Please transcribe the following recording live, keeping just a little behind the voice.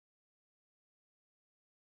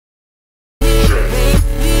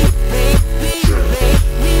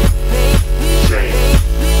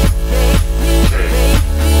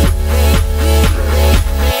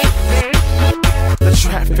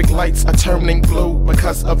I'm blue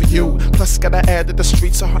because of you. Plus gotta add that the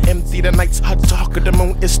streets are empty, the nights are darker, the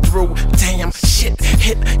moon is through. Damn, shit,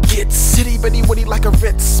 hit, get city bitty witty like a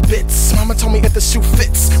Ritz bits. Mama told me if the shoe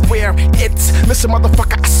fits, wear it. Listen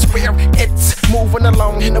motherfucker, I swear it's moving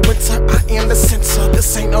along in the winter. I am the censor,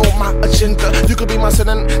 this ain't on my agenda. You could be my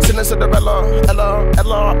sinning Cinderella,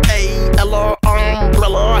 Ella,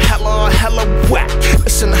 umbrella, hella whack.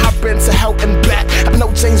 Listen, I've been to hell and back. I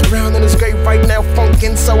know James Brown in his grave right now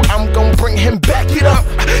funkin', so I'm gon' bring him back. Get up,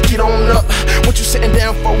 get on up. What you sitting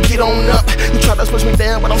down for? Get on up. You try to push me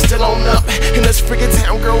down, but I'm still on up. In this friggin'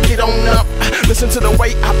 town, girl, get on up. Listen to the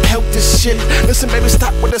way I pelt this shit. Listen, baby,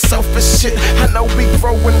 stop with the selfish shit. I know we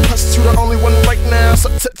growin', plus you the only one right now, so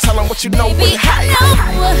tell them what you know. Baby,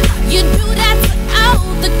 I know you do that.